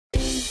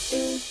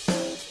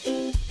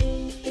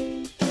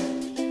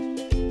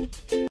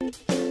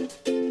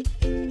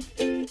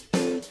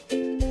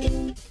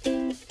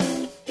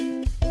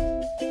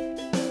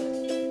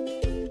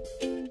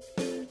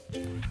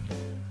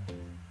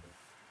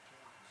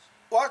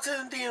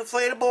watching the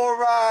inflatable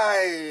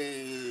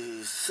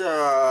rise.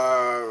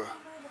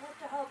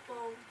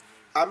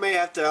 I may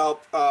have to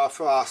help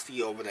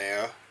Frosty over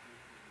there.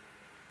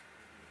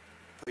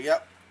 But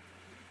yep.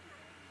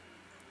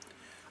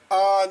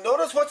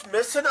 Notice what's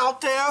missing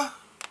out there?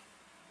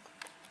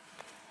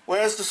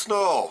 Where's the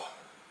snow?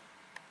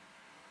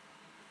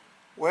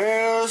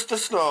 Where's the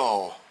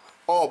snow?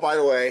 Oh, by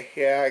the way,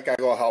 yeah, I gotta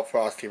go help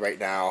Frosty right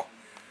now.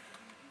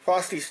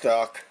 Frosty's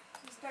stuck.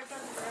 He's stuck on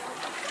the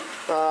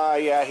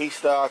road? Yeah, he's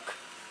stuck.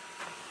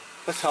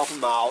 Let's help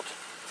him out.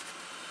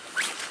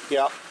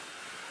 Yep.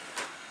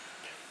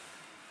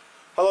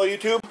 Hello,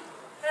 YouTube.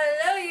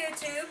 Hello,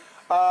 YouTube.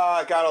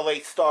 I got a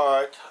late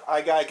start.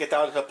 I gotta get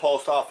down to the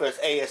post office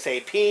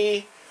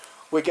ASAP.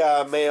 We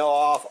gotta mail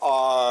off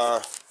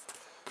our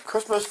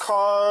Christmas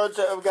cards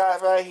that we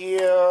got right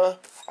here.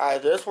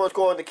 This one's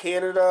going to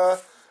Canada,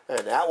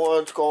 and that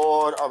one's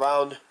going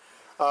around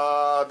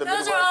the Those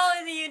Midwest. are all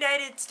in the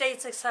United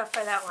States except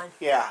for that one.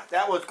 Yeah,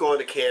 that one's going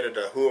to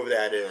Canada, whoever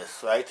that is,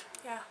 right?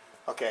 Yeah.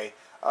 Okay.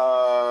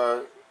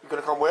 You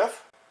gonna come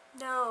with?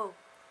 No.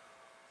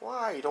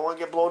 Why? You don't want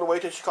to get blown away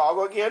to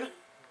Chicago again?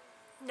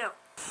 No.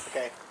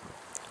 Okay.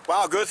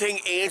 Wow, good thing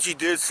Angie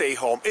did stay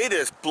home. It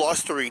is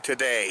blustery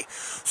today.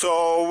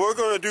 So we're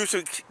going to do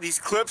these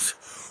clips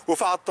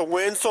without the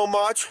wind so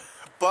much,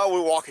 but we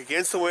walk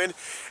against the wind.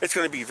 It's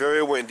going to be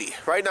very windy.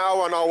 Right now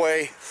we're on our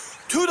way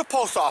to the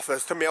post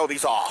office to mail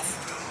these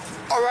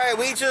off. Alright,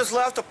 we just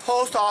left the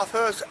post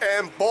office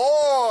and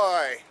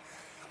boy,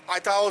 I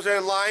thought I was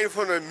in line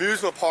for an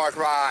amusement park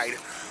ride.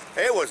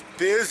 It was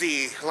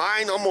busy,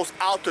 line almost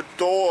out the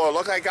door.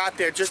 Look, I got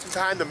there just in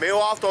time to mail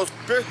off those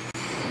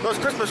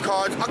Christmas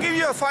cards. I'll give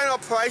you a final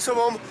price of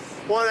them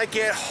when I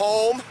get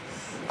home.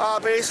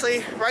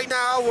 Basically, right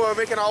now we're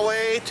making our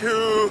way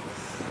to,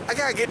 I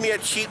gotta get me a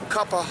cheap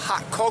cup of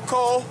hot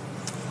cocoa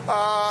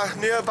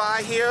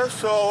nearby here.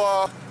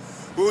 So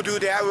we'll do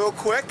that real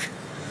quick.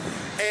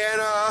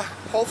 And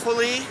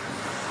hopefully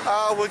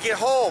we'll get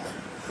home.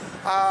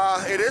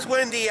 It is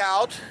windy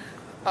out.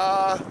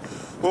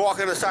 We're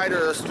walking the side of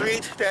the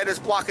street that is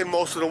blocking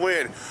most of the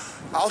wind.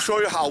 I'll show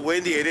you how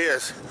windy it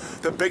is.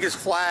 The biggest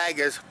flag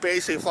is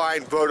basically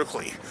flying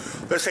vertically.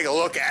 Let's take a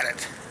look at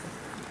it.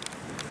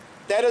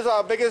 That is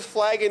our biggest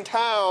flag in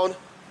town.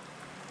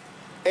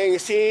 And you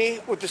see,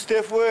 with the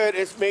stiff wind,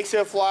 it makes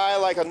it fly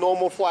like a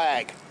normal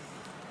flag.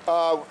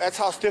 That's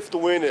how stiff the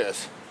wind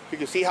is. You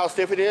can see how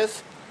stiff it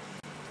is?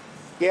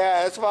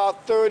 Yeah, it's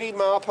about 30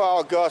 mile per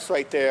hour gusts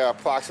right there,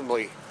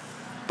 approximately.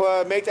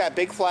 But make that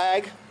big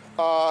flag,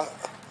 I'll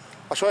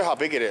show you how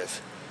big it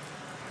is.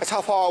 That's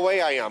how far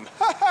away I am.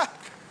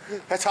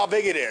 That's how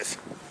big it is.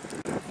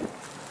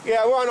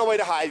 Yeah, we're on our way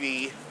to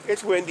Hy-Vee.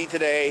 It's windy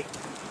today.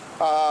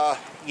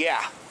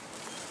 Yeah.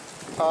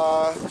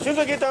 As soon as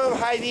I get done with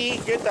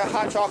Hy-Vee, get the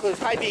hot chocolate,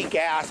 Hy-Vee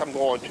gas I'm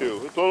going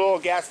to. It's a little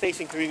gas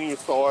station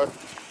convenience store.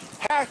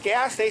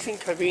 Gas station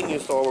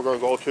convenience store we're going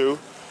to go to.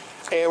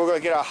 And we're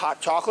going to get a hot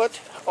chocolate,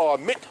 or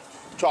mint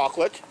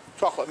chocolate,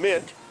 chocolate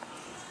mint.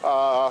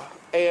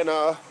 And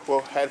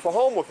we'll head for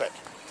home with it.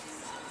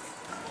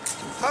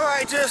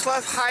 Alright, just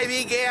left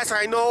Hy-Vee gas.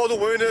 I know the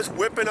wind is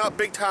whipping up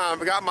big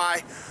time. I got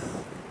my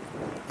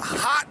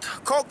hot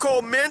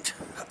cocoa mint,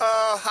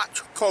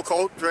 hot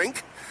cocoa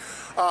drink,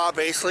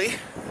 basically.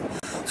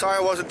 Sorry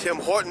it wasn't Tim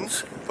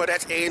Hortons, but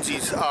that's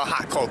Angie's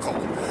hot cocoa.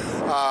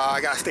 I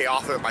gotta stay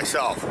off of it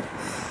myself.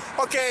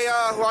 Okay,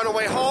 we're on the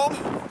way home.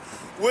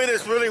 Wind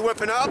is really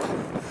whipping up.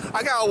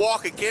 I gotta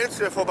walk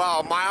against it for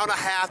about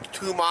 1.5 to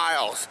 2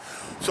 miles.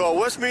 So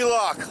wish me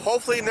luck.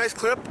 Hopefully next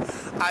clip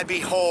I'll be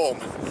home.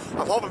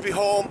 I'm hoping to be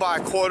home by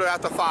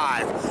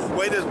 5:15. The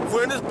way this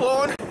wind is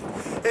blowing,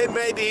 it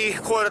may be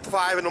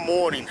 5:15 in the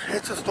morning.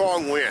 It's a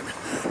strong wind.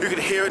 You can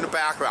hear it in the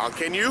background.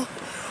 Can you?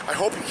 I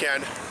hope you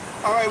can.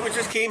 Alright, we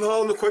just came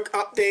home. A quick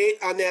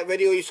update on that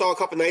video you saw a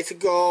couple nights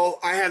ago.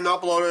 I hadn't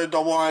uploaded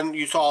the one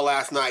you saw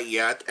last night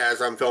yet as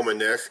I'm filming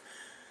this.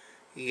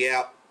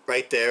 Yep,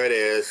 right there it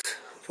is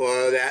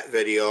for that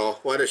video.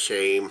 What a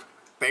shame.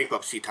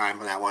 Bankruptcy time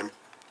for that one.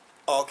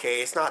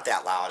 Okay, it's not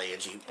that loud,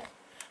 Angie.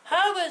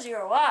 How was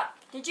your walk?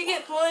 Did you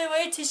get blown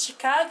away to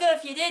Chicago?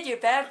 If you did, you're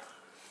back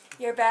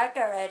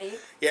already.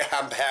 Yeah,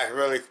 I'm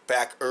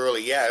back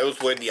early. Yeah, it was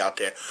windy out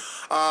there.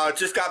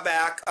 Just got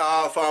back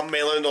from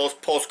mailing those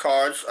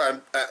postcards.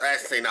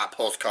 Actually, not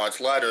postcards,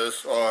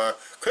 letters or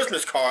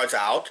Christmas cards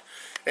out.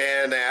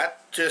 And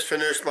that. Just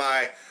finished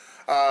my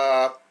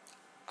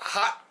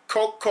hot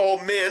cocoa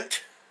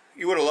mint.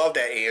 You would have loved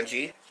that,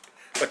 Angie.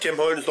 But Tim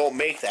Hortons don't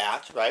make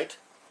that, right?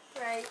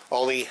 Right.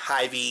 Only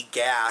Hy-Vee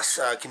gas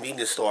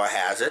convenience store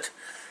has it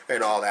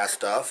and all that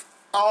stuff.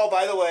 Oh,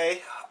 by the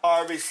way,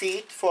 our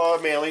receipt for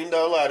mailing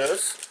the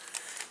letters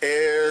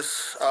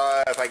is,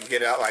 if I can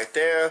get it out right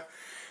there,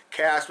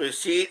 cash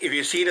receipt. If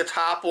you see the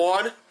top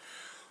one,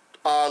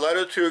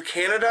 letter to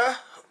Canada,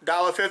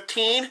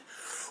 $1.15.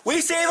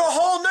 We save a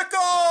whole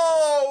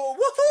nickel!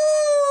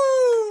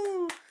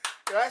 Woohoo!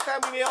 The last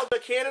time we mailed to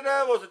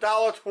Canada was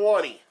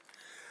 $1.20.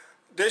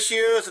 This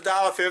year is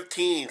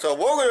 $1.15. So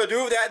what we're going to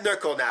do with that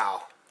nickel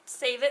now?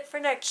 Save it for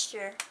next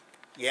year.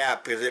 Yeah,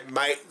 because it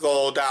might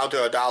go down to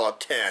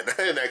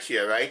 $1.10 next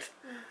year, right?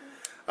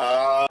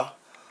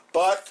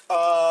 But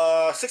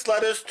 6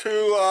 letters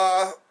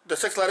to the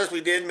 6 letters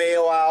we did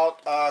mail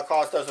out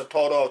cost us a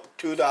total of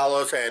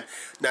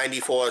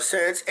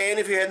 $2.94. And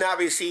if you had not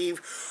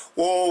received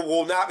or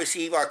will not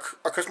receive our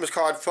Christmas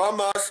card from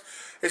us,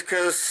 it's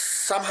because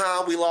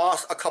somehow we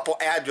lost a couple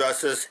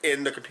addresses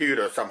in the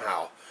computer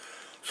somehow.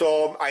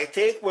 So I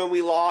think when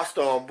we lost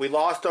them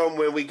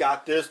when we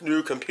got this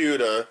new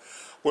computer,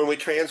 when we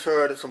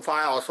transferred some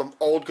files from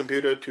old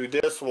computer to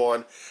this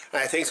one,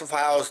 and I think some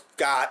files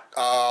got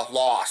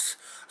lost.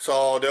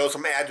 So there were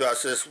some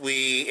addresses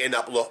we end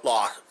up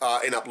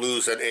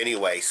losing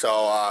anyway.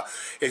 So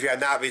if you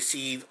have not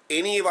received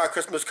any of our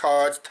Christmas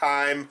cards,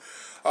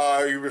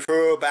 you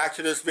refer back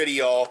to this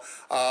video.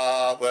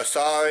 We're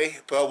sorry,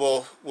 but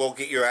we'll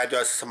get your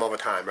address some other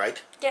time,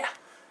 right? Yeah.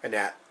 And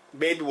that.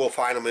 Maybe we'll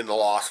find them in the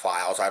lost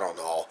files. I don't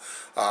know.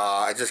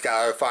 I just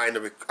gotta find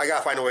a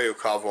way to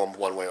recover them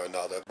one way or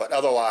another. But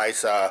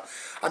otherwise,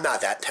 I'm not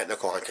that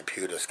technical on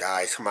computers,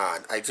 guys. Come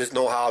on. I just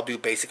know how to do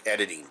basic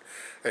editing,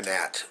 and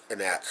that.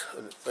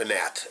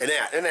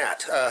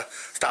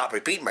 Stop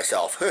repeating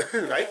myself,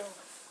 right?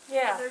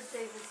 Yeah. There's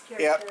David's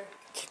character. Yep.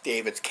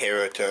 David's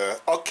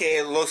character. Okay,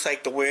 it looks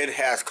like the wind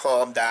has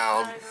calmed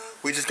down.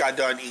 We just got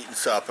done eating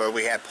supper.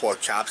 We had pork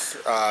chops.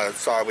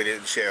 Sorry we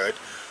didn't share it.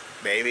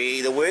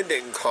 Maybe the wind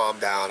didn't calm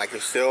down. I can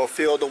still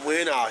feel the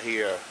wind out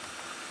here.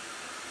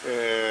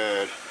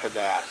 And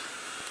that.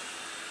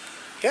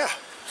 Yeah.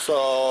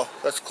 So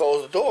let's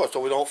close the door so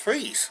we don't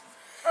freeze.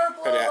 Or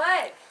blow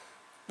away.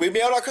 We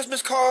mailed our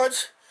Christmas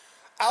cards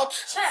out.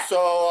 Check.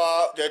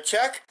 So they're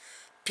checked.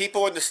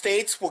 People in the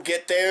States will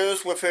get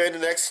theirs within the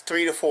next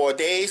 3 to 4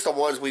 days. The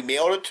ones we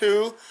mailed it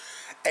to.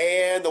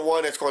 And the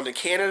one that's going to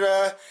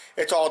Canada.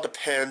 It all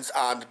depends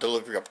on the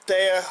delivery up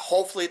there.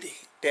 Hopefully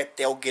that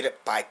they'll get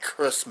it by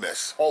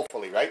Christmas.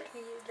 Hopefully, right?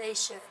 They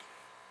should.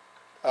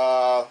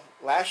 Was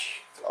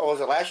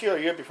it last year or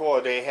year before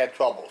they had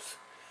troubles?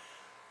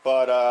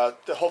 But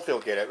hopefully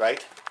they'll get it,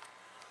 right?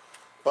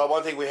 But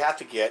one thing we have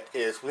to get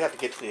is we have to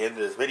get to the end of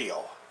this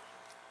video.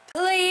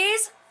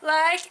 Please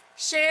like,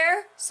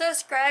 share,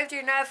 subscribe.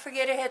 Do not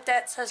forget to hit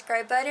that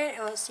subscribe button.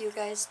 And we'll see you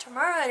guys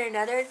tomorrow on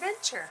another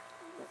adventure.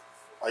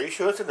 Are you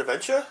sure it's an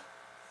adventure?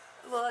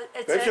 Well,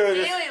 it's Adventure a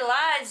is- daily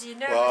lives. You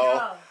never Well,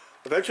 know.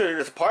 adventure in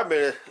this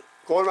apartment,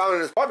 going around in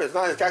this apartment is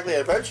not exactly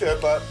an adventure,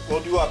 but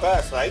we'll do our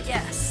best, right?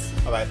 Yes.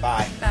 All right,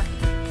 bye. Bye.